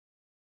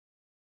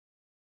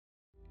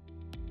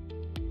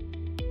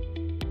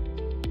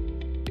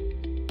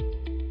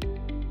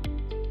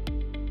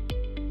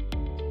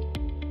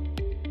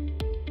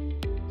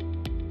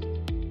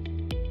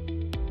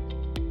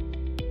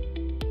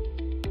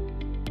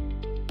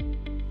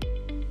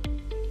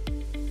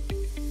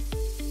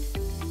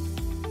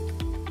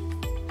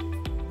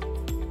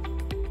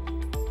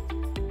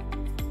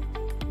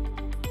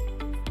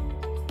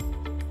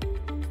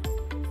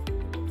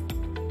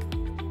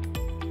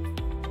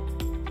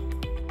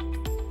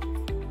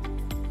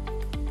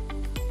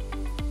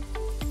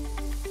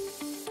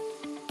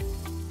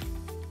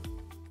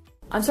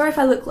I'm sorry if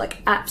I look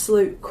like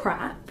absolute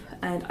crap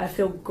and I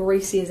feel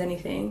greasy as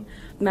anything.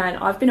 Man,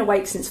 I've been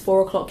awake since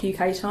 4 o'clock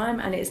UK time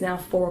and it is now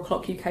 4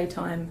 o'clock UK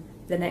time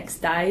the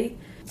next day.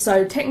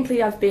 So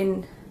technically I've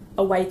been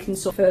awake and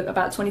for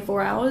about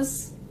 24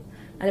 hours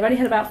and I've only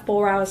had about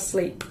 4 hours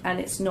sleep, and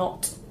it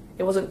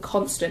wasn't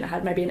constant. I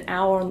had maybe an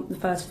hour on the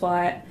first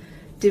flight,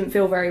 didn't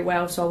feel very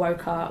well, so I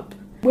woke up.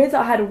 Weird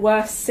that I had a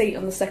worse seat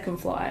on the second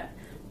flight,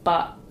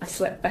 but I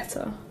slept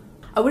better.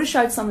 I would have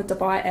showed some of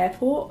Dubai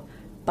airport,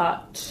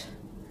 but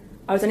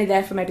I was only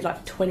there for maybe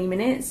like 20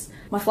 minutes.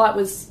 My flight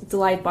was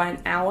delayed by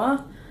an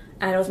hour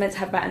and I was meant to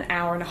have about an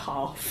hour and a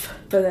half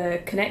for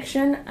the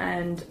connection,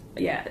 and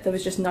yeah, there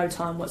was just no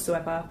time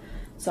whatsoever.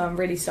 So I'm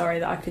really sorry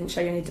that I couldn't show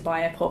you any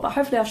Dubai airport, but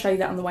hopefully I'll show you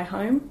that on the way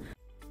home.